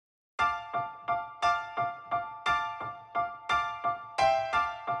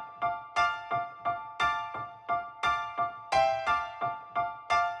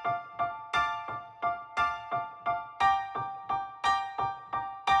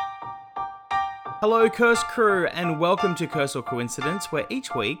Hello, Curse Crew, and welcome to Curse or Coincidence, where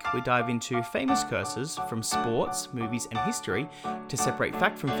each week we dive into famous curses from sports, movies, and history to separate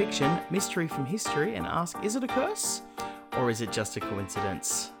fact from fiction, mystery from history, and ask, is it a curse? Or is it just a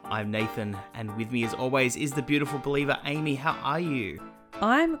coincidence? I'm Nathan, and with me as always is the beautiful believer, Amy. How are you?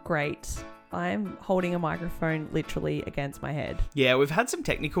 I'm great. I'm holding a microphone literally against my head. Yeah, we've had some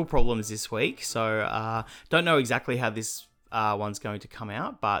technical problems this week, so don't know exactly how this one's going to come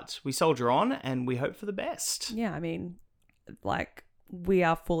out, but we soldier on and we hope for the best. Yeah, I mean, like, we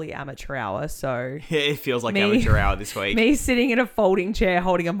are fully amateur hour, so... Yeah, it feels like amateur hour this week. Me sitting in a folding chair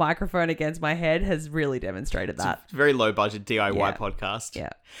holding a microphone against my head has really demonstrated that. It's a very low budget DIY podcast.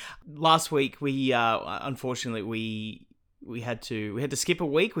 Yeah. Last week, we unfortunately, we had to skip a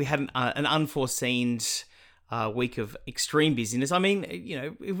week. We had an unforeseen week of extreme busyness. I mean, you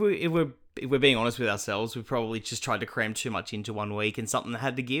know, if we're being honest with ourselves, we probably just tried to cram too much into one week and something that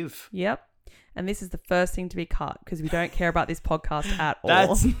had to give. Yep. And this is the first thing to be cut because we don't care about this podcast at all.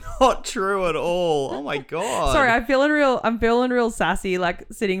 That's not true at all. Oh my God. Sorry, I'm feeling real sassy, like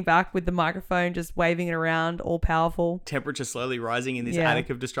sitting back with the microphone, just waving it around, all powerful. Temperature slowly rising in this attic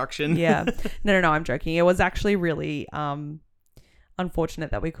of destruction. Yeah. No, I'm joking. It was actually really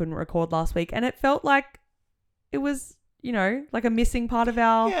unfortunate that we couldn't record last week. And it felt like it was, you know, like a missing part of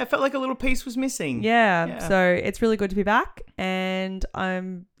our... Yeah, it felt like a little piece was missing. Yeah. So it's really good to be back. And I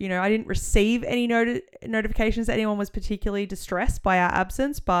didn't receive any notifications that anyone was particularly distressed by our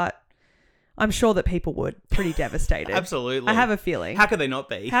absence, but I'm sure that people would. Pretty devastated. Absolutely. I have a feeling. How could they not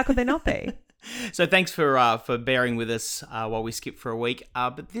be? How could they not be? So thanks for bearing with us while we skip for a week.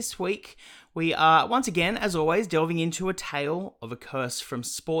 But this week, we are, once again, as always, delving into a tale of a curse from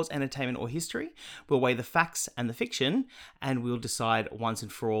sports, entertainment, or history. We'll weigh the facts and the fiction, and we'll decide once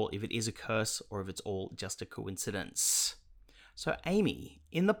and for all if it is a curse or if it's all just a coincidence. So, Amy,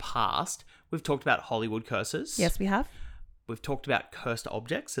 in the past, we've talked about Hollywood curses. Yes, we have. We've talked about cursed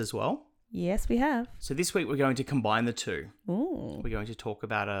objects as well. Yes, we have. So this week we're going to combine the two. Ooh. We're going to talk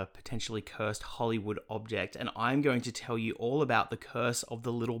about a potentially cursed Hollywood object, and I'm going to tell you all about the curse of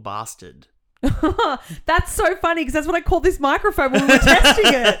the little bastard. That's so funny because that's what I called this microphone when we were testing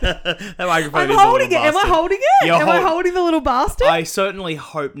it. That microphone I'm is holding a it. little bastard. Am I holding it? You're Am I holding the little bastard? I certainly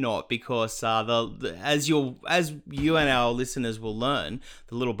hope not, because as you and our listeners will learn,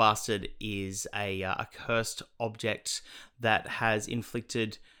 the little bastard is a cursed object that has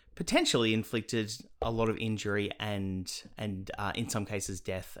potentially inflicted a lot of injury and in some cases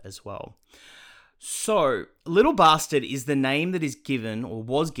death as well. So, Little Bastard is the name that is given or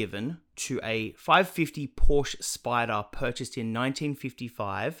was given to a 550 Porsche Spyder purchased in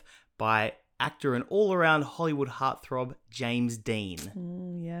 1955 by actor and all-around Hollywood heartthrob James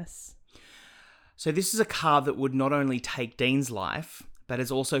Dean. Yes. So this is a car that would not only take Dean's life, but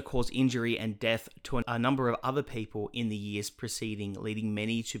has also caused injury and death to a number of other people in the years preceding, leading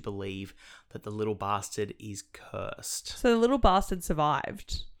many to believe that the Little Bastard is cursed. So the little bastard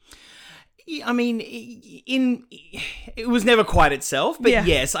survived. I mean, it was never quite itself, but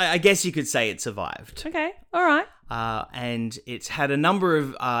yes, I guess you could say it survived. Okay, all right. And it's had a number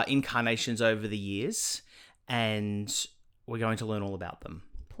of incarnations over the years, and we're going to learn all about them.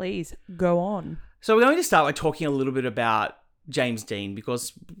 Please, go on. So we're going to start by talking a little bit about James Dean,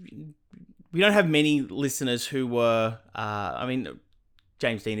 because we don't have many listeners who were,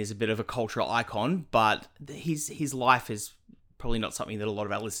 James Dean is a bit of a cultural icon, but his life is probably not something that a lot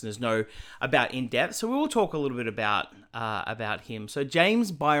of our listeners know about in depth. So we will talk a little bit about him. So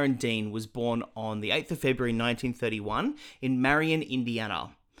James Byron Dean was born on the 8th of February 1931 in Marion,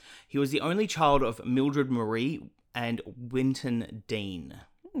 Indiana. He was the only child of Mildred Marie and Winton Dean.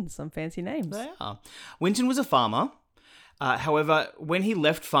 Some fancy names. They are. Winton was a farmer. However, when he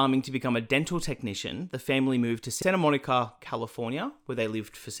left farming to become a dental technician, the family moved to Santa Monica, California, where they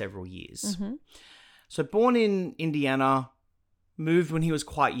lived for several years. Mm-hmm. So born in Indiana, moved when he was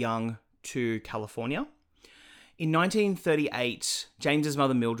quite young to California. In 1938, James's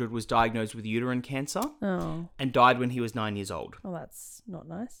mother Mildred was diagnosed with uterine cancer and died when he was 9 years old. Oh, that's not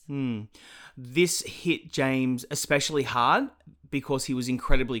nice. This hit James especially hard because he was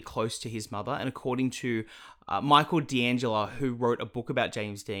incredibly close to his mother, and according to Michael D'Angelo, who wrote a book about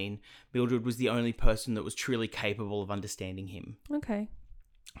James Dean, Mildred was the only person that was truly capable of understanding him. Okay.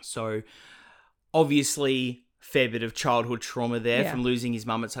 So, obviously, fair bit of childhood trauma there from losing his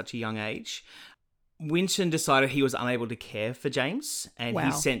mum at such a young age. Winton decided he was unable to care for James, and Wow.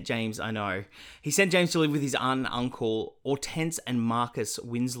 he sent James to live with his aunt and uncle, Hortense and Marcus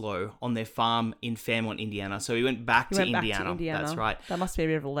Winslow, on their farm in Fairmont, Indiana. So he went back to Indiana. That's right. That must be a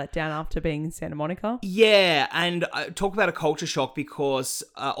bit of a letdown after being in Santa Monica. Yeah, and talk about a culture shock, because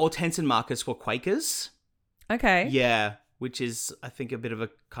Hortense and Marcus were Quakers. Okay. Yeah, which is, I think, a bit of a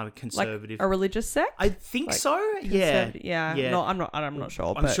kind of Like conservative. a religious sect? I think like so. Yeah. Conservative- Yeah. Yeah. No, I'm not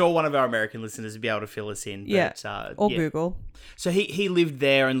sure. I'm sure one of our American listeners would be able to fill us in. Yeah. But, Or yeah. Google. So he lived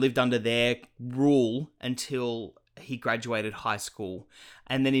there and lived under their rule until he graduated high school.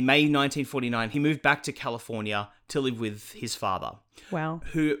 And then in May 1949, he moved back to California to live with his father, Wow.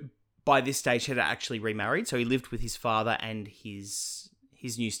 who by this stage had actually remarried. So he lived with his father and his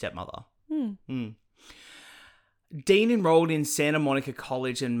new stepmother. Dean enrolled in Santa Monica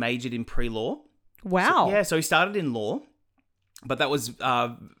College and majored in pre-law. Wow. So he started in law, but that was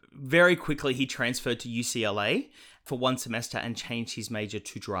very quickly he transferred to UCLA for one semester and changed his major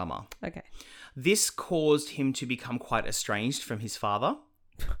to drama. Okay. This caused him to become quite estranged from his father,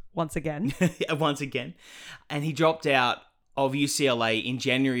 Once again. once again, and he dropped out of UCLA in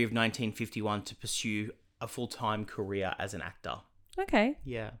January of 1951 to pursue a full-time career as an actor. Okay.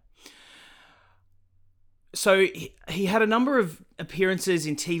 Yeah. So he had a number of appearances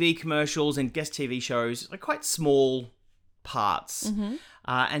in TV commercials and guest TV shows, like quite small parts. Mm-hmm.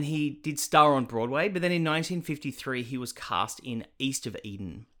 And he did star on Broadway, but then in 1953 he was cast in East of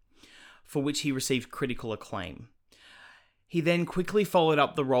Eden, for which he received critical acclaim. He then quickly followed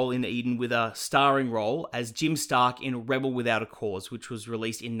up the role in Eden with a starring role as Jim Stark in Rebel Without a Cause, which was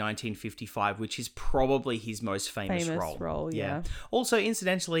released in 1955, which is probably his most famous role. Yeah. Also,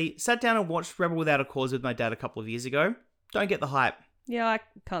 incidentally, sat down and watched Rebel Without a Cause with my dad a couple of years ago. Don't get the hype. Yeah, I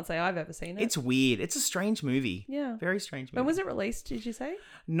can't say I've ever seen it. It's weird. It's a strange movie. Yeah. Very strange movie. When was it released, did you say?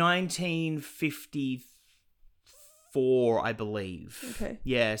 1954, I believe. Okay.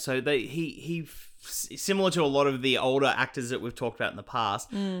 Yeah, so he similar to a lot of the older actors that we've talked about in the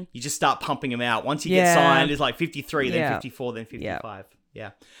past, you just start pumping him out. Once you get Yeah. signed, it's like 53, then Yeah. 54, then 55.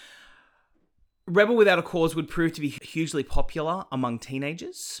 Yeah. Rebel Without a Cause would prove to be hugely popular among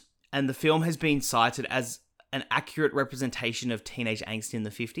teenagers, and the film has been cited as an accurate representation of teenage angst in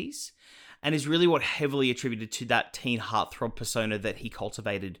the 50s, and is really what heavily attributed to that teen heartthrob persona that he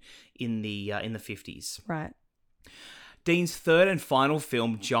cultivated in the 50s. Right. Dean's third and final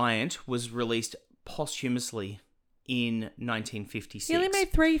film, Giant, was released posthumously in 1956. He only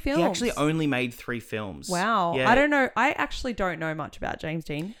made 3 films. He actually only made 3 films. Wow. Yeah. I don't know. I actually don't know much about James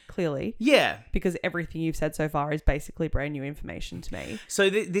Dean, clearly, Yeah. because everything you've said so far is basically brand new information to me. So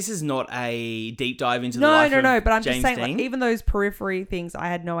this is not a deep dive into the life of No. But I'm James just saying, Dean. like, even those periphery things, I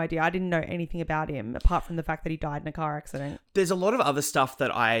had no idea. I didn't know anything about him apart from the fact that he died in a car accident. There's a lot of other stuff that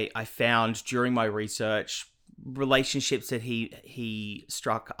I found during my research, relationships that he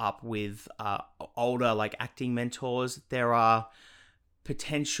struck up with older like acting mentors. There are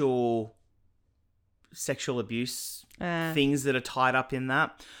potential sexual abuse things that are tied up in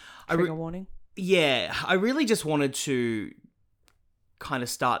that. Trigger warning. Yeah, I really just wanted to kind of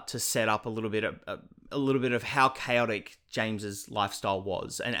start to set up a little bit of how chaotic James's lifestyle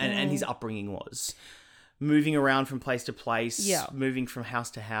was and his upbringing was. Moving around from place to place, moving from house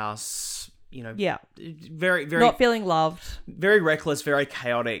to house, Yeah. very, very, Not feeling loved. very reckless, very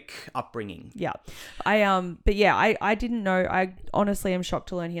chaotic upbringing. Yeah. I didn't know. I honestly am shocked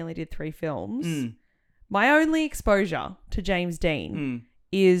to learn he only did 3 films. My only exposure to James Dean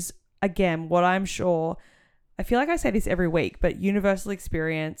is, again, what I'm sure, I feel like I say this every week, but universal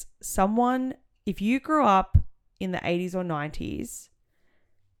experience. Someone, if you grew up in the 80s or 90s,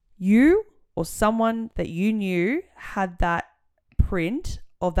 you or someone that you knew had that print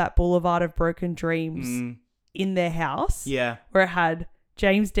of that Boulevard of Broken Dreams in their house. Yeah. Where it had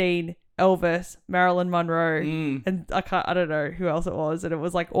James Dean, Elvis, Marilyn Monroe, and I don't know who else it was. And it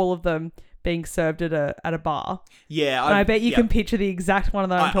was like all of them being served at a bar. Yeah. And I bet you can picture the exact one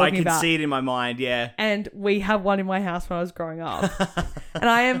that I'm talking about. I can see it in my mind, yeah. And we have one in my house when I was growing up. And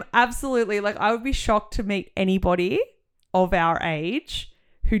I am absolutely, like, I would be shocked to meet anybody of our age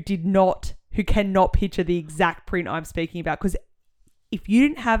who cannot picture the exact print I'm speaking about. Because if you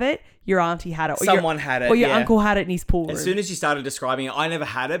didn't have it, your auntie had it. Or Someone had it, or your uncle had it in his pool room. As soon as you started describing it, I never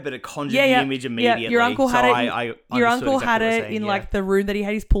had it, but it conjured the image immediately. Yeah, your uncle had it. Your uncle had it saying, in like the room that he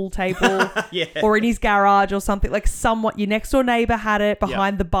had his pool table, Yeah. or in his garage or something. Like your next door neighbor had it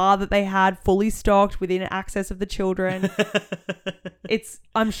behind the bar that they had, fully stocked within access of the children.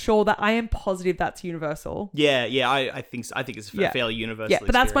 I'm sure that I am positive that's universal. Yeah. I think it's a fairly universal. Yeah,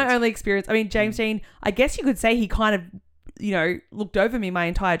 but that's my experience. only experience. I mean, James Dean, I guess you could say he kind of looked over me my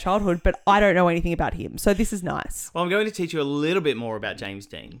entire childhood, but I don't know anything about him. So this is nice. Well, I'm going to teach you a little bit more about James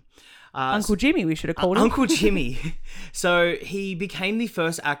Dean. Uncle Jimmy, we should have called him. Uncle Jimmy. So he became the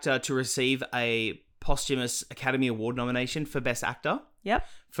first actor to receive a posthumous Academy Award nomination for Best Actor. Yep.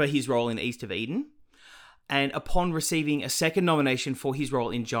 For his role in East of Eden. And upon receiving a second nomination for his role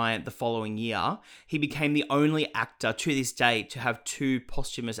in Giant the following year, he became the only actor to this day to have 2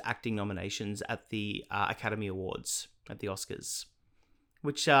 posthumous acting nominations at the Academy Awards, at the Oscars,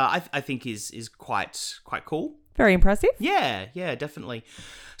 which I think is quite cool. Very impressive. Yeah, definitely.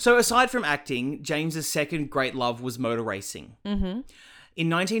 So aside from acting, James's second great love was motor racing. Mm-hmm. In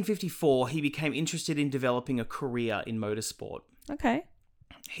 1954, he became interested in developing a career in motorsport. Okay.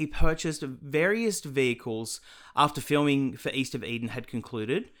 He purchased various vehicles after filming for East of Eden had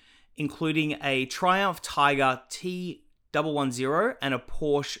concluded, including a Triumph Tiger T110 and a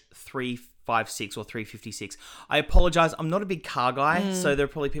Porsche 356 or 356. I apologize, I'm not a big car guy, so there are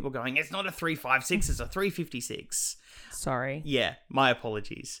probably people going, it's not a 356, it's a 356. Sorry. Yeah, my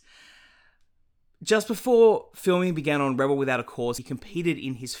apologies. Just before filming began on Rebel Without a Cause, he competed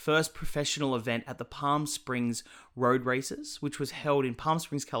in his first professional event at the Palm Springs Road Races, which was held in Palm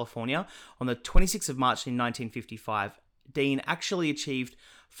Springs, California on the 26th of March in 1955. Dean actually achieved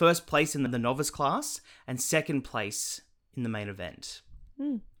first place in the novice class and second place in the main event.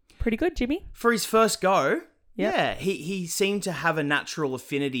 Pretty good, Jimmy. For his first go, Yep. yeah, he seemed to have a natural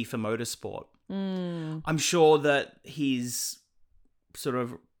affinity for motorsport. I'm sure that his sort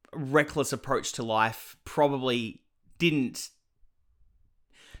of reckless approach to life probably didn't.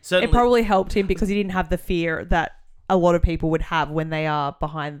 Certainly, It probably helped him because he didn't have the fear that a lot of people would have when they are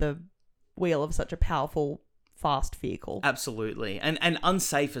behind the wheel of such a powerful, fast vehicle. absolutely, and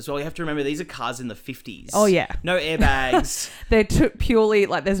unsafe as well. You have to remember these are cars in the 50s. Oh, yeah. No airbags. They're purely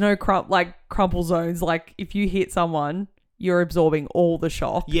like there's no crumple zones. Like if you hit someone, you're absorbing all the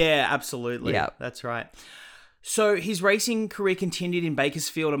shock. Yeah, absolutely. Yep. That's right. So his racing career continued in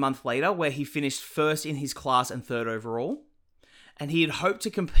Bakersfield a month later, where he finished first in his class and third overall. And he had hoped to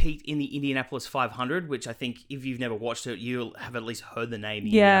compete in the Indianapolis 500, which I think if you've never watched it, you'll have at least heard the name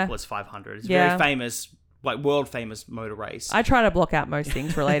Indianapolis 500. It's a very famous, like world famous motor race. I try to block out most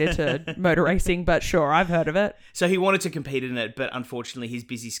things related to motor racing, but sure, I've heard of it. So he wanted to compete in it, but unfortunately his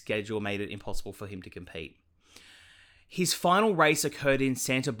busy schedule made it impossible for him to compete. His final race occurred in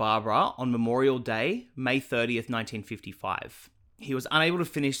Santa Barbara on Memorial Day, May 30th, 1955. He was unable to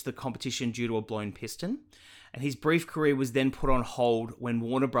finish the competition due to a blown piston, and his brief career was then put on hold when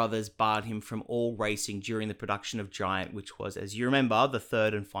Warner Brothers barred him from all racing during the production of Giant, which was, as you remember, the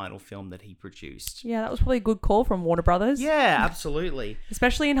third and final film that he produced. Yeah, that was probably a good call from Warner Brothers. Yeah, absolutely.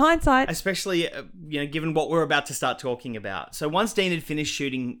 Especially in hindsight. Especially, given what we're about to start talking about. So once Dean had finished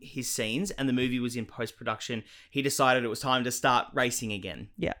shooting his scenes and the movie was in post-production, he decided it was time to start racing again.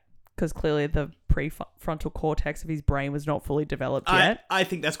 Yeah, because clearly the prefrontal cortex of his brain was not fully developed yet. I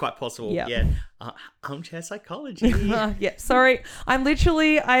think that's quite possible. Yep. Yeah. Armchair psychology. Yeah, sorry. I am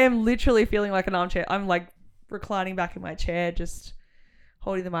literally feeling like an armchair. I'm like reclining back in my chair, just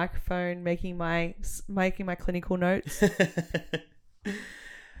holding the microphone, making my clinical notes.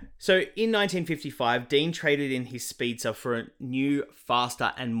 So in 1955, Dean traded in his Speedster for a new,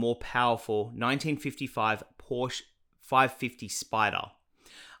 faster, and more powerful 1955 Porsche 550 Spider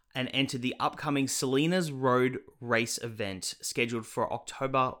and entered the upcoming Salinas Road Race event scheduled for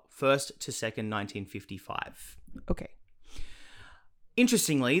October 1st to 2nd, 1955. Okay.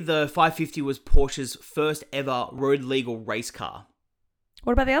 Interestingly, the 550 was Porsche's first ever road legal race car.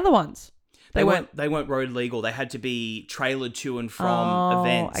 What about the other ones? They weren't road legal. They had to be trailered to and from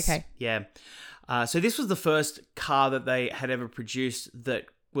events. Okay. Yeah. So this was the first car that they had ever produced that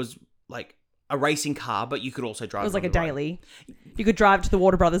was like a racing car, but you could also drive. It was it like a on the road. daily. You could drive to the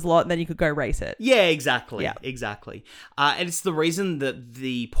Warner Brothers lot and then you could go race it. Yeah, exactly. Yeah. Exactly. And it's the reason that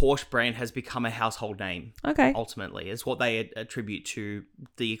the Porsche brand has become a household name. Okay. Ultimately, is what they attribute to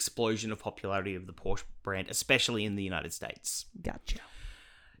the explosion of popularity of the Porsche brand, especially in the United States. Gotcha.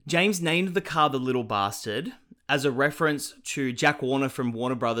 James named the car the Little Bastard as a reference to Jack Warner from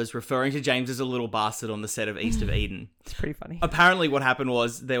Warner Brothers referring to James as a little bastard on the set of East of Eden. It's pretty funny. Apparently what happened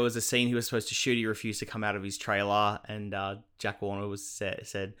was there was a scene he was supposed to shoot. He refused to come out of his trailer and Jack Warner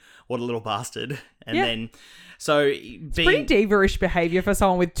said, "What a little bastard." And then, so it's pretty diva-ish behavior for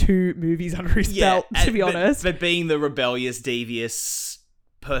someone with 2 movies under his belt, to be honest. But being the rebellious, devious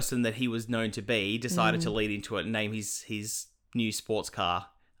person that he was known to be, decided to lead into it and name his new sports car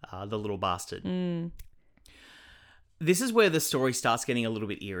the Little Bastard. This is where the story starts getting a little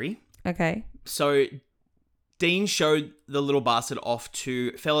bit eerie. Okay. So Dean showed the Little Bastard off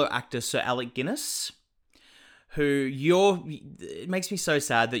to fellow actor Sir Alec Guinness, it makes me so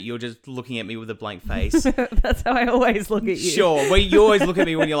sad that you're just looking at me with a blank face. That's how I always look at you. Sure. Well, you always look at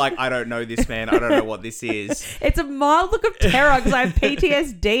me when you're like, I don't know this man. I don't know what this is. It's a mild look of terror because I have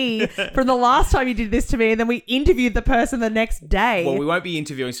PTSD from the last time you did this to me, and then we interviewed the person the next day. Well, we won't be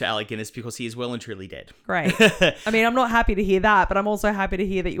interviewing Sir Alec Guinness because he is well and truly dead. Great. I mean, I'm not happy to hear that, but I'm also happy to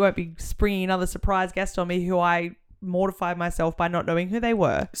hear that you won't be springing another surprise guest on me who I mortified myself by not knowing who they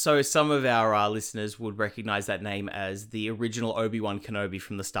were. So some of our listeners would recognize that name as the original Obi-Wan Kenobi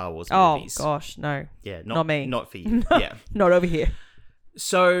from the Star Wars movies. Oh, gosh, no. Yeah, not me. Not for you. Yeah. Not over here.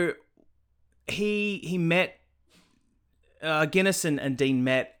 So he met, Guinness and Dean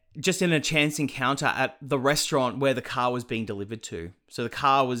met just in a chance encounter at the restaurant where the car was being delivered to. So the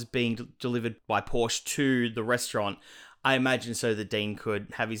car was being delivered by Porsche to the restaurant, I imagine, so that Dean could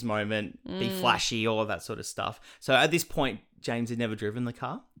have his moment, be flashy, all of that sort of stuff. So at this point, James had never driven the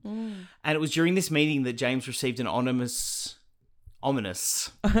car. And it was during this meeting that James received an ominous...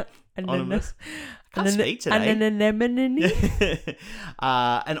 Anonymous. Can't speak today.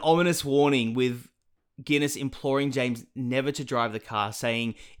 An ominous warning with Guinness imploring James never to drive the car,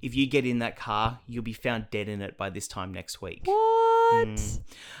 saying, if you get in that car, you'll be found dead in it by this time next week. What?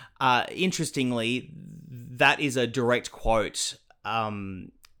 Interestingly, that is a direct quote. I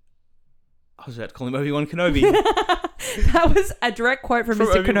was about to call him Obi-Wan Kenobi. That was a direct quote from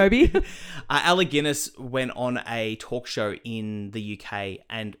Mr. Kenobi. Alec Guinness went on a talk show in the UK,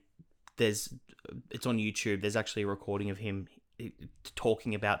 and it's on YouTube. There's actually a recording of him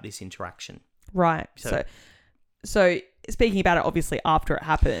talking about this interaction. Right. So speaking about it, obviously after it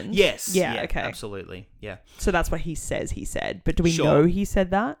happened. Yes. Yeah. Okay. Absolutely. Yeah. So that's what he says. He said, but do we Sure. know he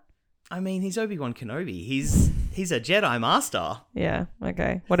said that? I mean, he's Obi-Wan Kenobi. He's a Jedi Master. Yeah.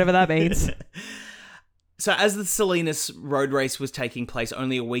 Okay. Whatever that means. So as the Salinas road race was taking place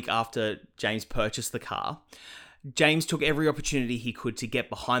only a week after James purchased the car, James took every opportunity he could to get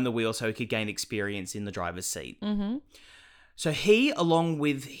behind the wheel so he could gain experience in the driver's seat. Mm-hmm. So he, along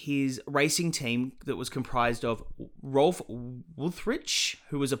with his racing team that was comprised of Rolf Wulthrich,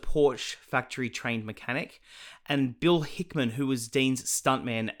 who was a Porsche factory-trained mechanic, and Bill Hickman, who was Dean's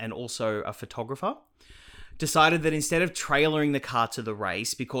stuntman and also a photographer, decided that instead of trailering the car to the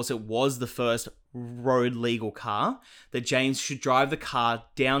race, because it was the first road-legal car, that James should drive the car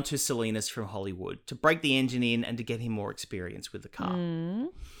down to Salinas from Hollywood to break the engine in and to get him more experience with the car.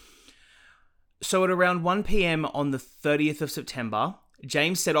 So at around 1 p.m. on the 30th of September,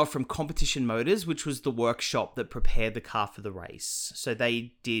 James set off from Competition Motors, which was the workshop that prepared the car for the race. So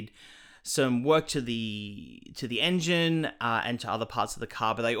they did some work to the engine and to other parts of the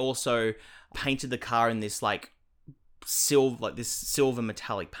car, but they also painted the car in this silver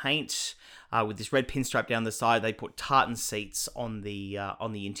metallic paint with this red pinstripe down the side. They put tartan seats on the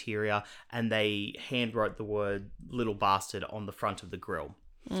interior, and they hand wrote the word "Little Bastard" on the front of the grille.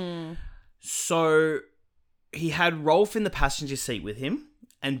 So he had Rolf in the passenger seat with him,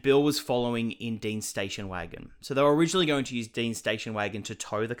 and Bill was following in Dean's station wagon. So they were originally going to use Dean's station wagon to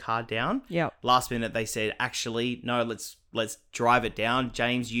tow the car down. Yep. Last minute they said, actually, no, let's drive it down.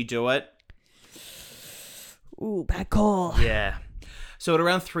 James, you do it. Ooh, bad call. Yeah. So at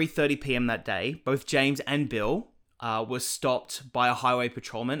around 3:30 p.m. that day, both James and Bill were stopped by a highway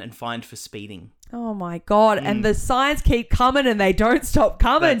patrolman and fined for speeding. Oh my God. And the signs keep coming and they don't stop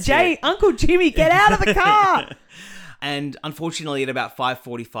coming. Uncle Jimmy, get out of the car. And unfortunately, at about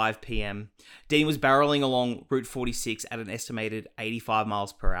 5:45 p.m., Dean was barreling along Route 46 at an estimated 85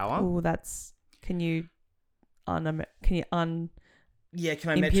 miles per hour. Oh, that's... Can you Yeah, can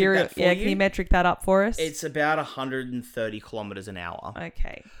I metric that for you? Yeah, can you metric that up for us? It's about 130 kilometers an hour.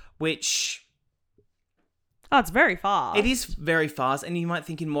 Okay. Which... Oh, it's very fast. It is very fast, and you might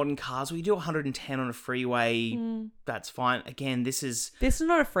think in modern cars, we do 110 on a freeway, that's fine. Again, this is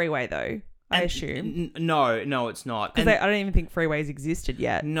not a freeway, though, I assume. No, it's not. Because I don't even think freeways existed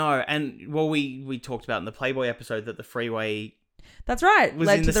yet. No, and well, we talked about in the Playboy episode that the freeway... That's right. Was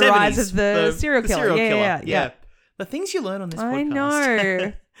led in to the the 70s, rise of the serial killer. Serial killer. Yeah. The things you learn on this podcast. I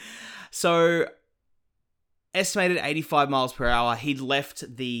know. So, estimated 85 miles per hour, he'd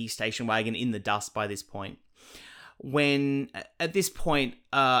left the station wagon in the dust by this point. When, at this point,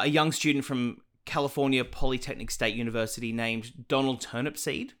 a young student from California Polytechnic State University named Donald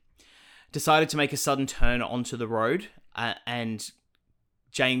Turnipseed decided to make a sudden turn onto the road, and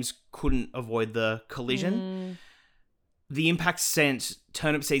James couldn't avoid the collision. The impact sent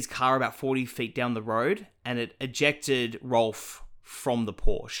Turnipseed's car about 40 feet down the road, and it ejected Rolf from the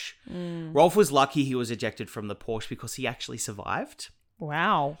Porsche. Rolf was lucky he was ejected from the Porsche because he actually survived.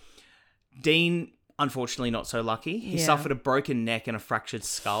 Wow. Dean... unfortunately not so lucky. He suffered a broken neck and a fractured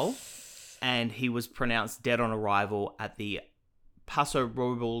skull. and he was pronounced dead on arrival at the Paso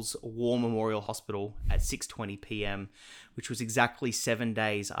Robles War Memorial Hospital at 6:20 p.m., which was exactly 7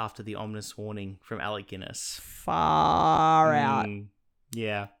 days after the ominous warning from Alec Guinness. Far out.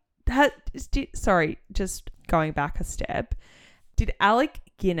 Yeah. Sorry, just going back a step. Did Alec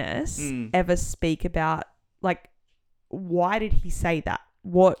Guinness ever speak about, like, why did he say that?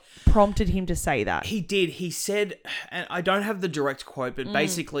 What prompted him to say that? He did. He said, and I don't have the direct quote, but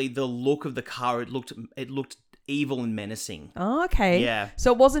basically the look of the car, it looked evil and menacing. Oh, okay. Yeah.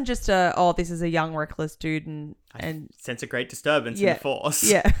 So it wasn't just this is a young, reckless dude and I sense a great disturbance in the force.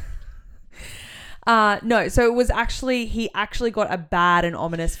 Yeah. No, so it was he actually got a bad and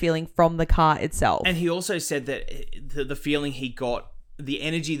ominous feeling from the car itself. And he also said that the feeling he got, the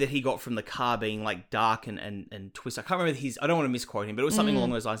energy that he got from the car being like dark and twisted. I can't remember I don't want to misquote him, but it was something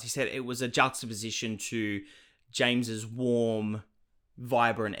along those lines. He said it was a juxtaposition to James's warm,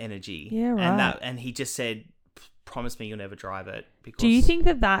 vibrant energy. Yeah, right. And he just said, promise me you'll never drive it. Because do you think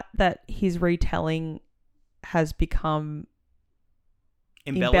that his retelling has become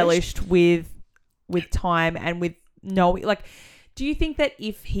embellished with time and with knowing, like, do you think that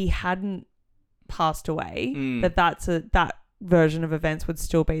if he hadn't passed away, that version of events would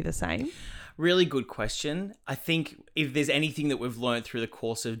still be the same? Really good question. I think if there's anything that we've learned through the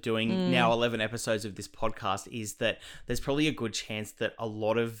course of doing now 11 episodes of this podcast is that there's probably a good chance that a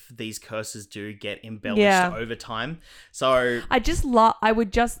lot of these curses do get embellished over time. So I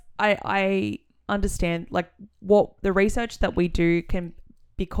understand, like, what the research that we do can,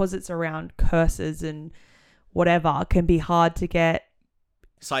 because it's around curses and whatever, can be hard to get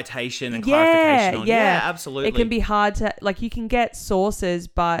citation and clarification on. Yeah, absolutely. It can be hard to, like, you can get sources,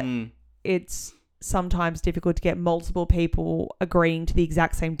 but it's sometimes difficult to get multiple people agreeing to the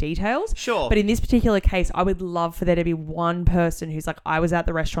exact same details. Sure. But in this particular case, I would love for there to be one person who's like, I was at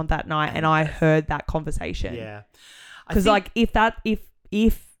the restaurant that night and I heard that conversation. Yeah. Because like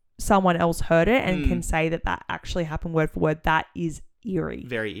if someone else heard it and can say that actually happened word for word, that is eerie.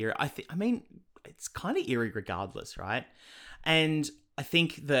 Very eerie. I mean, it's kind of eerie regardless, right? And I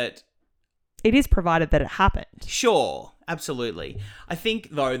think that it is, provided that it happened. Sure, absolutely. I think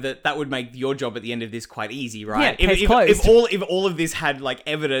though that would make your job at the end of this quite easy, right? Yeah, case closed. If all of this had like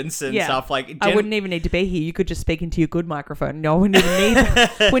evidence and stuff, like I wouldn't even need to be here. You could just speak into your good microphone. No, wouldn't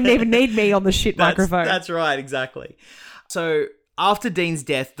even need me on the shit microphone. That's right, exactly. So after Dean's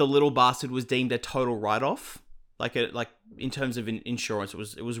death, the little bastard was deemed a total write-off. Like in terms of insurance,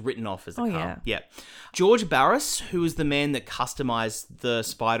 it was written off as a car. Yeah. George Barris, who was the man that customized the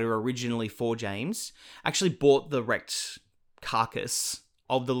Spider originally for James, actually bought the wrecked carcass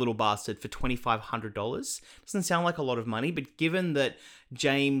of the little bastard for $2,500. Doesn't sound like a lot of money, but given that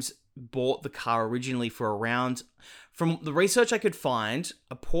James bought the car originally for around, from the research I could find,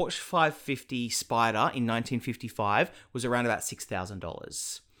 a Porsche 550 Spider in 1955 was around about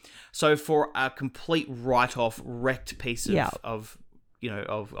 $6,000. So for a complete write-off, wrecked piece of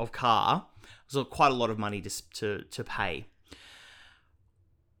car, it was quite a lot of money to pay.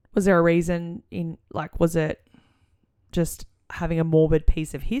 Was there a reason was it just having a morbid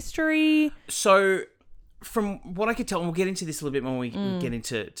piece of history? So from what I could tell, and we'll get into this a little bit more when we get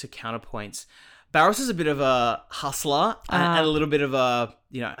into counterpoints, Barris is a bit of a hustler and a little bit of a,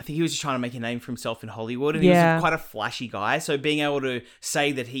 I think he was just trying to make a name for himself in Hollywood, and he was quite a flashy guy. So being able to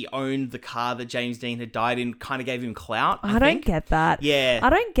say that he owned the car that James Dean had died in kind of gave him clout. I don't get that. Yeah. I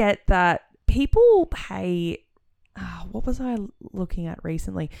don't get that. People pay... what was I looking at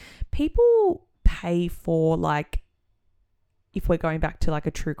recently? People pay for, like, if we're going back to like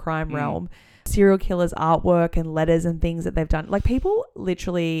a true crime realm, serial killers' artwork and letters and things that they've done. Like, people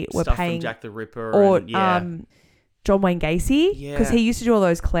literally were stuff paying... from Jack the Ripper. Or and, John Wayne Gacy. Because he used to do all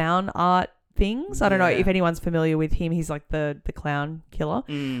those clown art things. I don't know if anyone's familiar with him. He's like the clown killer.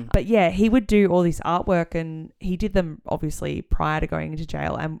 But yeah, he would do all this artwork, and he did them obviously prior to going into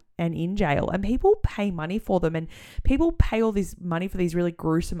jail and in jail. And people pay money for them, and people pay all this money for these really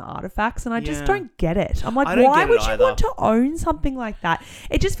gruesome artifacts, and I just don't get it. I'm like, why would you want to own something like that?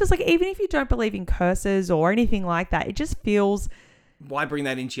 It just feels like, even if you don't believe in curses or anything like that, it just feels... Why bring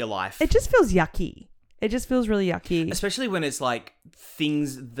that into your life? It just feels yucky. It just feels really yucky. Especially when it's like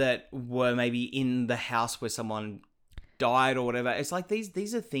things that were maybe in the house where someone died or whatever. It's like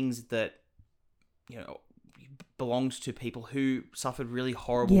these are things that, belonged to people who suffered really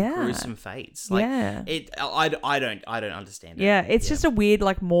horrible, gruesome fates. Like, I don't understand it. Yeah, it's just a weird,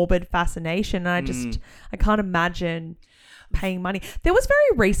 like, morbid fascination. And I can't imagine paying money. There was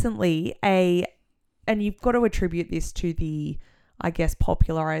very recently and you've got to attribute this to the, I guess,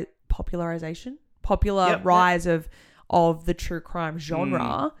 popular rise of the true crime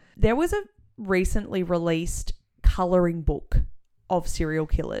genre. There was a recently released colouring book of serial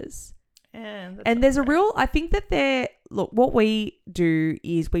killers. And there's a real, I think that what we do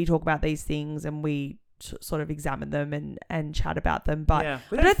is we talk about these things and we sort of examine them and chat about them. But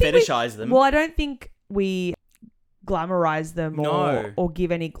we don't fetishize them. Well, I don't think we glamorize them No. or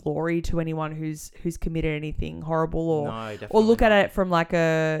give any glory to anyone who's committed anything horrible No, or look definitely at it from like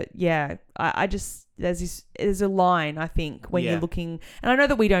I just there's a line, I think, when Yeah. you're looking, and I know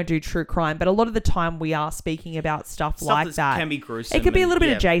that we don't do true crime, but a lot of the time we are speaking about stuff like that. can be gruesome. It could be a and- little bit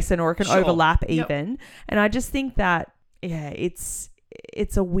yeah. adjacent or it can Sure. overlap Yep. even. And I just think that, it's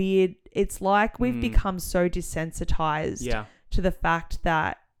a weird, it's like we've become so desensitized Yeah. to the fact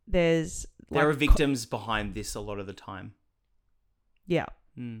that there's There are like, victims behind this a lot of the time. yeah.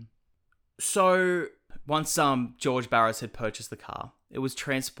 So once George Barris had purchased the car, it was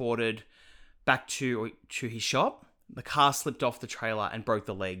transported back to his shop. The car slipped off the trailer and broke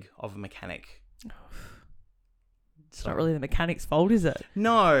the leg of a mechanic. It's not really the mechanic's fault, is it?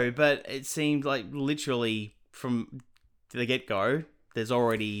 No, but it seemed like literally from the get-go, there's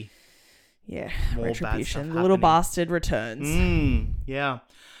already Yeah, more bad stuff retribution. The happening. little bastard returns. Yeah.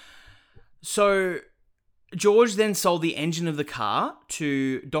 So George then sold the engine of the car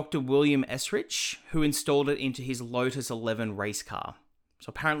to Dr. William Esrich, who installed it into his Lotus 11 race car. So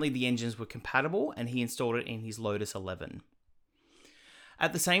apparently the engines were compatible and he installed it in his Lotus 11.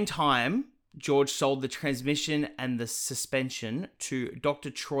 At the same time, George sold the transmission and the suspension to Dr.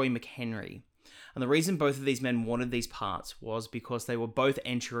 Troy McHenry. And the reason both of these men wanted these parts was because they were both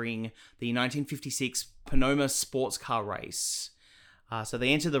entering the 1956 Ponoma sports car race. So they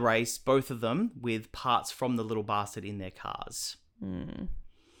entered the race, both of them, with parts from the little bastard in their cars.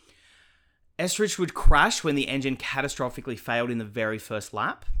 Esrich would crash when the engine catastrophically failed in the very first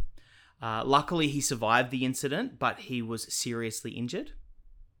lap. Luckily, he survived the incident, but he was seriously injured.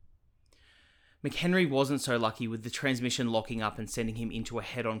 McHenry wasn't so lucky, with the transmission locking up and sending him into a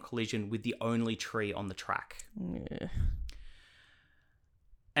head-on collision with the only tree on the track. Yeah.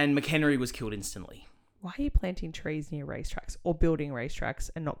 And McHenry was killed instantly. Why are you planting trees near racetracks or building racetracks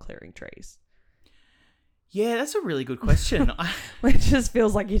and not clearing trees? Yeah, that's a really good question. It just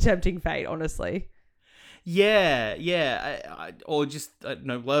feels like you're tempting fate, honestly. Yeah. Or just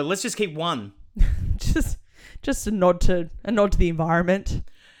no. Well, let's just keep one. just a nod to the environment.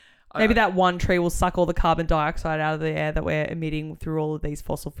 Maybe that one tree will suck all the carbon dioxide out of the air that we're emitting through all of these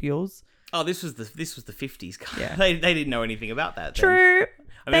fossil fuels. Oh, this was the 50s. Yeah. They didn't know anything about that. Then. True.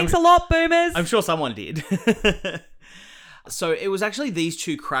 Thanks a lot, boomers. I'm sure someone did. So it was actually these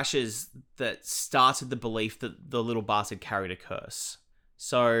two crashes that started the belief that the little bastard carried a curse.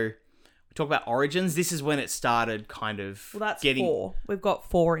 So we talk about origins. This is when it started kind of getting... 4. We've got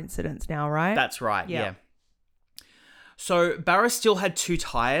 4 incidents now, right? That's right, yeah. So Barris still had 2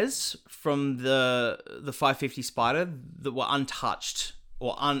 tyres from the 550 Spider that were untouched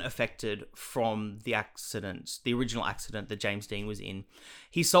or unaffected from the accident, the original accident that James Dean was in.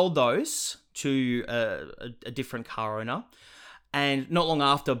 He sold those to a different car owner, and not long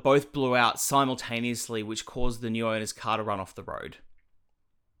after, both blew out simultaneously, which caused the new owner's car to run off the road.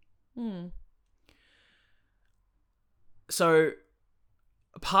 So,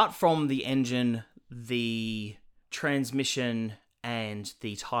 apart from the engine, the transmission, and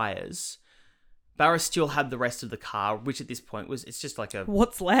the tyres, Barris still had the rest of the car, which at this point it's just like a...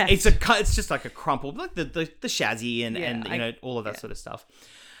 What's left? It's just like a crumpled, like the chassis and all of that sort of stuff.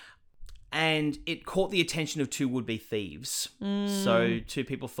 And it caught the attention of 2 would-be thieves. So 2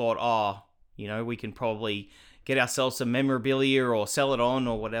 people thought, we can probably get ourselves some memorabilia or sell it on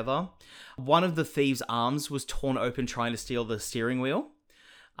or whatever. One of the thieves' arms was torn open trying to steal the steering wheel.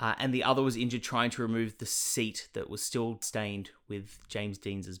 And the other was injured trying to remove the seat that was still stained with James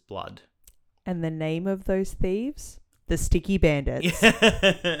Dean's blood. And the name of those thieves? The Sticky Bandits.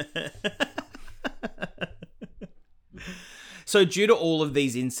 So due to all of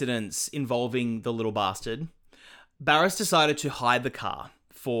these incidents involving the little bastard, Barris decided to hide the car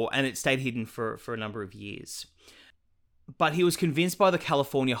and it stayed hidden for a number of years. But he was convinced by the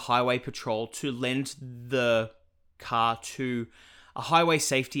California Highway Patrol to lend the car to a highway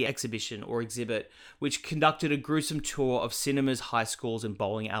safety exhibition or exhibit, which conducted a gruesome tour of cinemas, high schools, and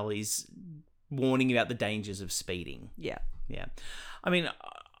bowling alleys, warning about the dangers of speeding. Yeah. I mean,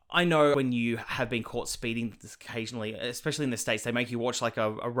 I know when you have been caught speeding occasionally, especially in the States, they make you watch like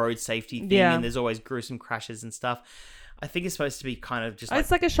a road safety thing and there's always gruesome crashes and stuff. I think it's supposed to be kind of just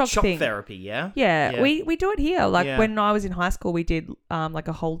it's like a shock thing. Therapy, yeah? Yeah. We do it here. Like when I was in high school, we did like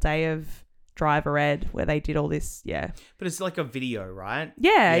a whole day of driver ed where they did all this. Yeah. But it's like a video, right?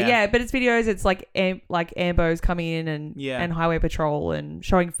 Yeah. But it's videos. It's like Ambos coming in and highway patrol and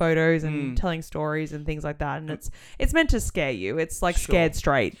showing photos and telling stories and things like that. And it's meant to scare you. It's like Scared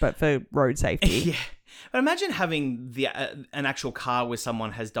Straight, but for road safety. Yeah. But imagine having an actual car where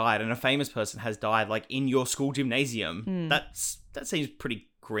someone has died and a famous person has died, like in your school gymnasium. That seems pretty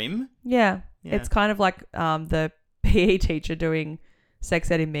grim. Yeah. It's kind of like the PE teacher doing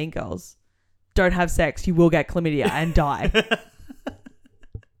sex ed in Mean Girls. Don't have sex, you will get chlamydia and die.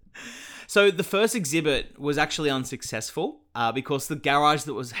 So the first exhibit was actually unsuccessful because the garage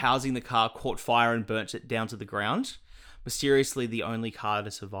that was housing the car caught fire and burnt it down to the ground. Mysteriously, the only car to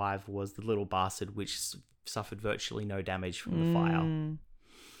survive was the Little Bastard, which suffered virtually no damage from the fire.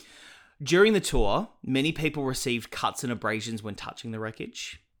 During the tour, many people received cuts and abrasions when touching the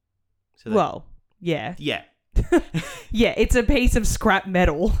wreckage. So yeah. Yeah. Yeah, it's a piece of scrap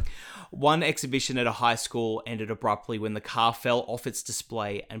metal. One exhibition at a high school ended abruptly when the car fell off its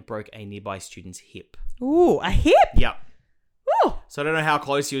display and broke a nearby student's hip. Ooh, a hip? Yep. Ooh. So I don't know how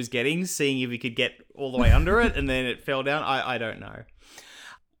close he was getting, seeing if he could get all the way under it and then it fell down. I don't know.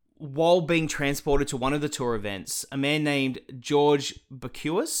 While being transported to one of the tour events, a man named George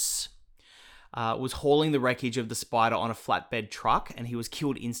Bacchus was hauling the wreckage of the Spider on a flatbed truck, and he was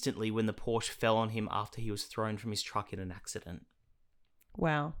killed instantly when the Porsche fell on him after he was thrown from his truck in an accident.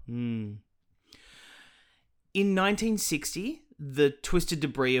 Wow. In 1960, the twisted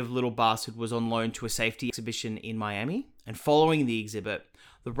debris of Little Bastard was on loan to a safety exhibition in Miami, and following the exhibit,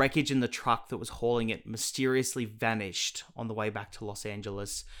 the wreckage and the truck that was hauling it mysteriously vanished on the way back to Los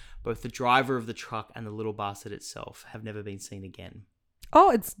Angeles. Both the driver of the truck and the Little Bastard itself have never been seen again. Oh,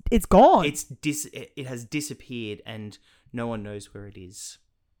 it's gone. It has disappeared and no one knows where it is.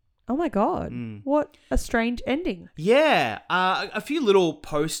 Oh my God. What a strange ending. Yeah. A few little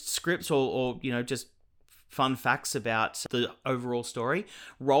postscripts or just fun facts about the overall story.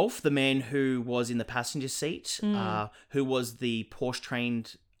 Rolf, the man who was in the passenger seat, who was the Porsche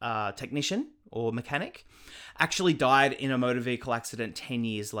trained technician or mechanic, actually died in a motor vehicle accident 10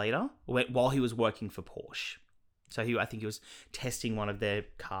 years later while he was working for Porsche. So I think he was testing one of their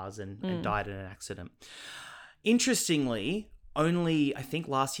cars and died in an accident. Interestingly, only I think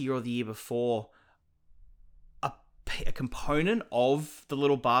last year or the year before, a component of the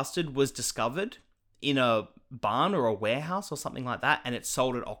Little Bastard was discovered in a barn or a warehouse or something like that, and it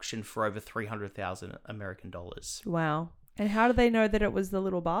sold at auction for over $300,000 American dollars. Wow. And how did they know that it was the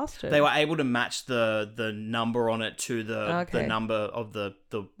Little Bastard? They were able to match the number on it to the number of the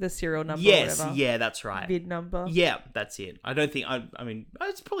serial number. Yes, or whatever. yeah, that's right. VIN number. Yeah, that's it. I don't think I mean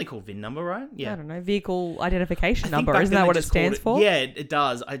it's probably called VIN number, right? Yeah. I don't know. Vehicle identification number. Isn't that what it stands for? Yeah, it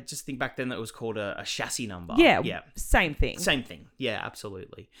does. I just think back then that was called a chassis number. Yeah. Same thing. Same thing. Yeah,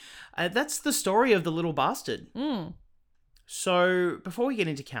 absolutely. That's the story of the Little Bastard. So before we get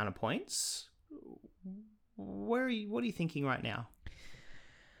into counterpoints, what are you thinking right now?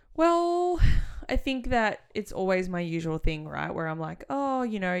 Well, I think that it's always my usual thing, right? Where I'm like, oh,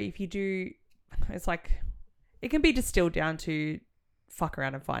 if you do, it's like, it can be distilled down to fuck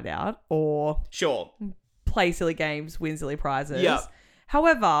around and find out, or sure, play silly games, win silly prizes. Yeah.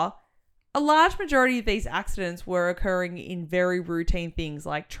 However, a large majority of these accidents were occurring in very routine things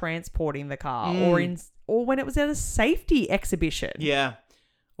like transporting the car or when it was at a safety exhibition. Yeah.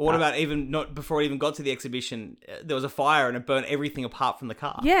 Or what about even not before it even got to the exhibition, there was a fire and it burnt everything apart from the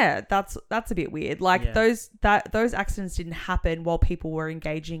car. Yeah, that's a bit weird. Like those accidents didn't happen while people were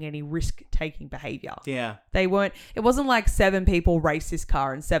engaging any risk-taking behavior. Yeah. It wasn't like 7 people raced this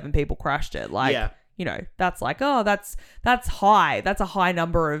car and 7 people crashed it. Like, that's like, oh, that's high. That's a high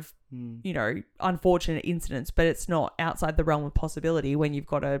number of, unfortunate incidents, but it's not outside the realm of possibility when you've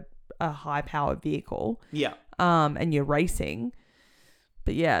got a high-powered vehicle. Yeah. And you're racing.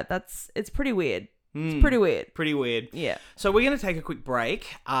 But yeah, it's pretty weird. It's pretty weird. Pretty weird. Yeah. So we're going to take a quick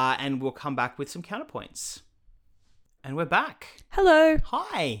break and we'll come back with some counterpoints. And we're back. Hello.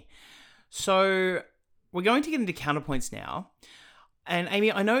 Hi. So we're going to get into counterpoints now. And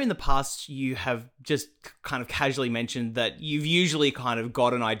Amy, I know in the past you have just kind of casually mentioned that you've usually kind of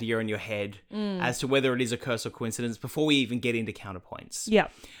got an idea in your head as to whether it is a curse or coincidence before we even get into counterpoints. Yeah.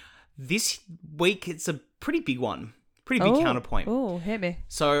 This week, it's a pretty big one. Pretty big counterpoint. Oh, hit me.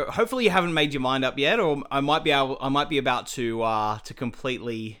 So hopefully you haven't made your mind up yet, or I might be about to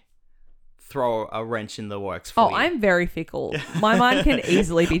completely throw a wrench in the works for you. I'm very fickle. My mind can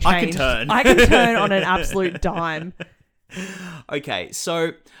easily be changed. I can turn on an absolute dime. Okay,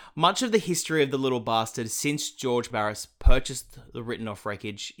 so much of the history of the Little Bastard since George Barris purchased the written-off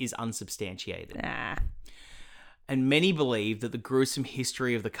wreckage is unsubstantiated. Nah. and many believe that the gruesome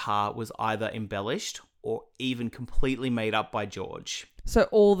history of the car was either embellished or even completely made up by George. So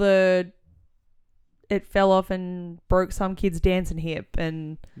it fell off and broke some kid's dancing hip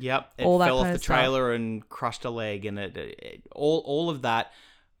and Yep, it all that fell off kind the of stuff. trailer and crushed a leg, and all of that.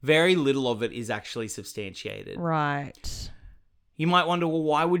 Very little of it is actually substantiated. Right. You might wonder, well,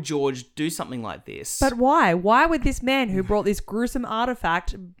 why would George do something like this? But why? Why would this man who brought this gruesome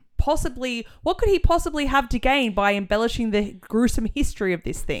artifact what could he possibly have to gain by embellishing the gruesome history of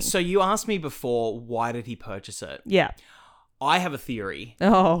this thing? So you asked me before, why did he purchase it? Yeah. I have a theory.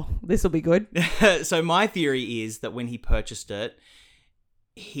 Oh, this will be good. So my theory is that when he purchased it,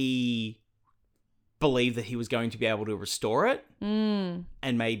 he believed that he was going to be able to restore it and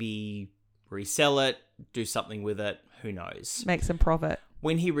maybe resell it, do something with it. Who knows? Make some profit.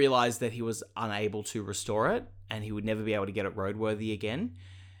 When he realized that he was unable to restore it and he would never be able to get it roadworthy again,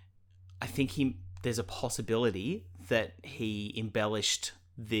 I think there's a possibility that he embellished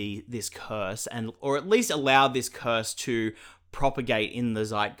this curse or at least allowed this curse to propagate in the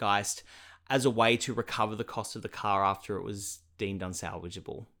zeitgeist as a way to recover the cost of the car after it was deemed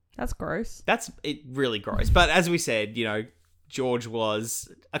unsalvageable. That's gross. That's really gross. But as we said, George was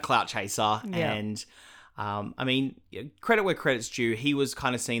a clout chaser, Yeah. and I mean, credit where credit's due. He was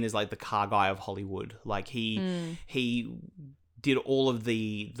kind of seen as like the car guy of Hollywood. Like he did all of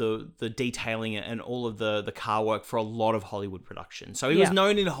the detailing and all of the car work for a lot of Hollywood production. So he was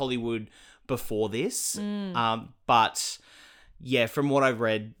known in Hollywood before this. But yeah, from what I've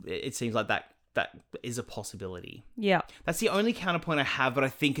read, it seems like that is a possibility. Yeah. That's the only counterpoint I have, but I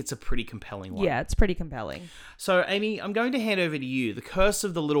think it's a pretty compelling one. Yeah, it's pretty compelling. So, Amy, I'm going to hand over to you. The Curse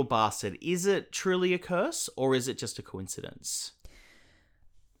of the Little Bastard. Is it truly a curse, or is it just a coincidence?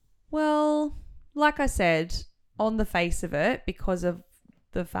 Well, like I said, on the face of it, because of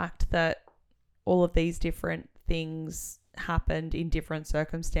the fact that all of these different things happened in different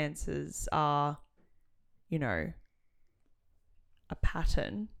circumstances are, a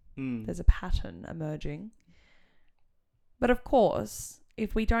pattern. There's a pattern emerging. But of course,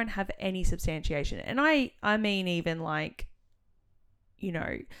 if we don't have any substantiation, and I mean even like,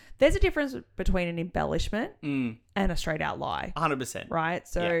 there's a difference between an embellishment and a straight out lie. 100%. Right?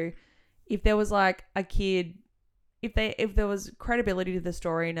 So if there was like a kid, if there was credibility to the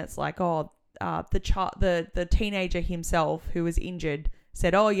story and it's like, the teenager himself who was injured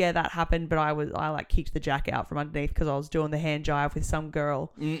said, oh yeah, that happened, but I like kicked the jack out from underneath because I was doing the hand jive with some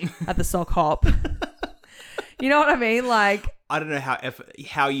girl at the sock hop. You know what I mean? Like, I don't know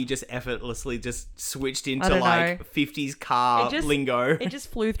how you just effortlessly just switched into don't like know. 50s car lingo. It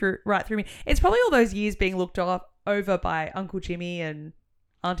just flew right through me. It's probably all those years being looked over by Uncle Jimmy and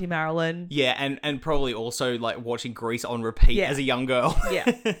Auntie Marilyn. Yeah, and probably also like watching Grease on repeat as a young girl.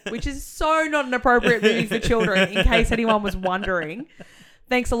 Yeah, which is so not an appropriate movie for children, in case anyone was wondering.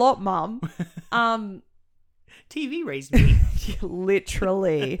 Thanks a lot, Mum. TV raised me.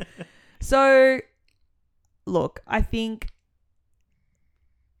 Literally. So, look, I think,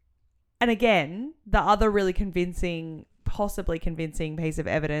 and again, the other really possibly convincing piece of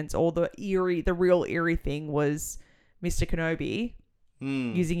evidence, or the real eerie thing was Mr. Kenobi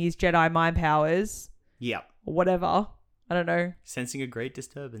using his Jedi mind powers. Yeah. Or whatever. I don't know. Sensing a great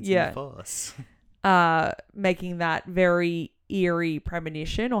disturbance in the Force. Making that very eerie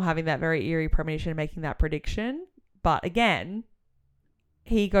premonition, or having that very eerie premonition and making that prediction. But again,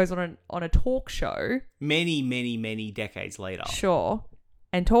 he goes on a talk show. Many, many, many decades later. Sure.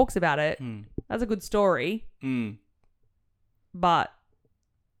 And talks about it. That's a good story. But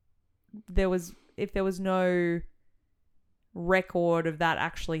if there was no record of that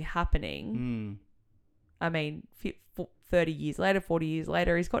actually happening, I mean, 30 years later, 40 years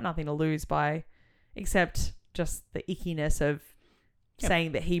later, he's got nothing to lose except just the ickiness of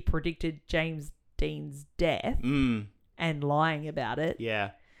saying that he predicted James Dean's death and lying about it.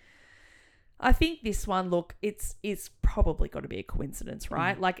 Yeah. I think this one, look, it's probably got to be a coincidence,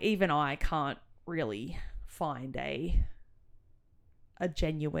 right? Like, even I can't really find a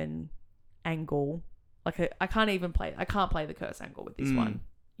genuine angle. Like, I can't play the curse angle with this one.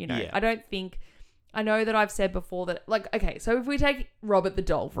 I know that I've said before that, like, okay, so if we take Robert the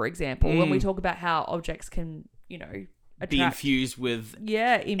doll, for example, when we talk about how objects can, be infused with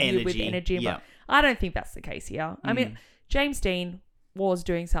imbued with energy. energy. Yeah. I don't think that's the case here. I mean, James Dean was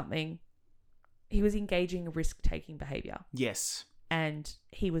doing something. He was engaging in risk-taking behavior. Yes. And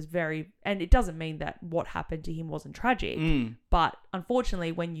he was and it doesn't mean that what happened to him wasn't tragic, but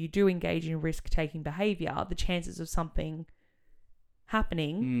unfortunately, when you do engage in risk-taking behavior, the chances of something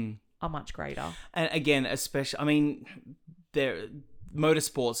happening are much greater. And again, especially, I mean,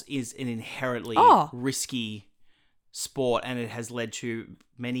 motorsports is an inherently risky sport, and it has led to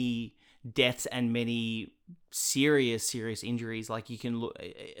many deaths and many serious injuries. Like you can look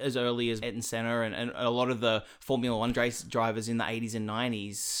as early as Ayrton Senna and a lot of the Formula One race drivers in the 80s and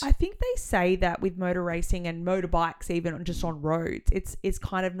 90s. I think they say that with motor racing and motorbikes, even just on roads, it's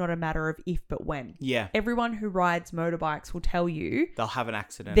kind of not a matter of if but when. Yeah. Everyone who rides motorbikes will tell you They'll have an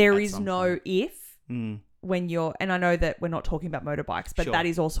accident. there at is some no point. if when you're, and I know that we're not talking about motorbikes, but Sure. that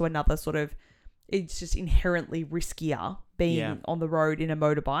is also another sort of, it's just inherently riskier being on the road in a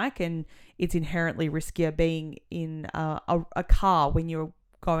motorbike, and it's inherently riskier being in a car when you're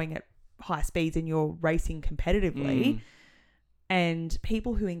going at high speeds and you're racing competitively. And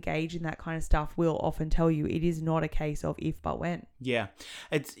people who engage in that kind of stuff will often tell you it is not a case of if but when. Yeah.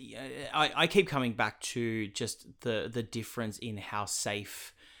 It's I keep coming back to just the difference in how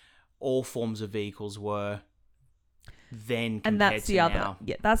safe all forms of vehicles were then compared And that's to the now.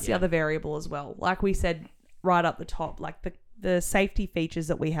 other the other variable as well. Like we said right up the top, like the safety features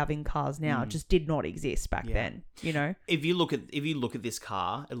that we have in cars now just did not exist back then, you know. If you look at this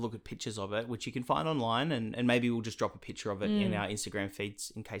car and look at pictures of it, which you can find online, and maybe we'll just drop a picture of it in our Instagram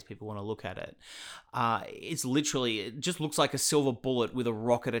feeds in case people want to look at it. It's literally, it just looks like a silver bullet with a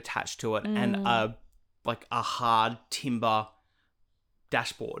rocket attached to it and a hard timber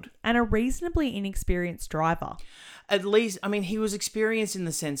dashboard. And a reasonably inexperienced driver. At least, I mean, he was experienced in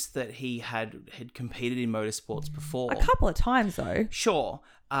the sense that he had competed in motorsports before. A couple of times though. Sure,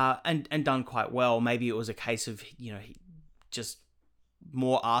 and done quite well. Maybe it was a case of, you know, just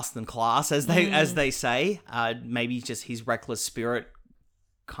more arse than class, as they say. Maybe just his reckless spirit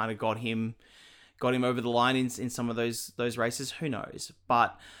kind of got him over the line in some of those races. Who knows?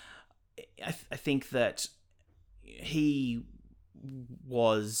 But I think that he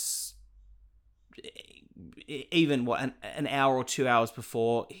was, even an hour or 2 hours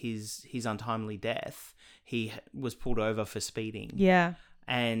before his untimely death, he was pulled over for speeding. Yeah.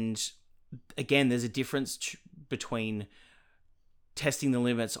 And again, there's a difference between testing the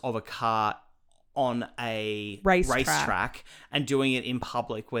limits of a car on a racetrack and doing it in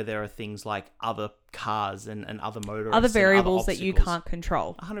public where there are things like other cars and other motorists, other variables and other that you obstacles. can't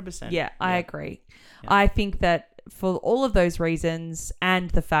control. 100%. Yeah, I agree. Yeah. I think that for all of those reasons, and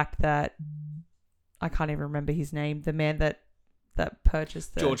the fact that I can't even remember his name, the man that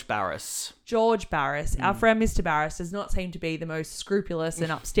purchased George Barris. Our friend Mr. Barris does not seem to be the most scrupulous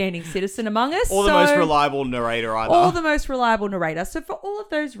and upstanding citizen among us. Or the most reliable narrator either. Or the most reliable narrator. So for all of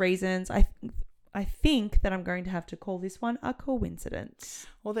those reasons, I think that I'm going to have to call this one a coincidence.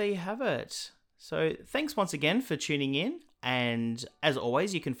 Well, there you have it. So thanks once again for tuning in. And as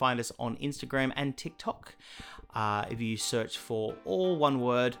always, you can find us on Instagram and TikTok. If you search for all one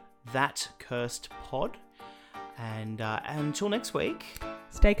word, That Cursed Pod. And until next week,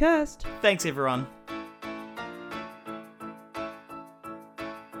 stay cursed. Thanks, everyone.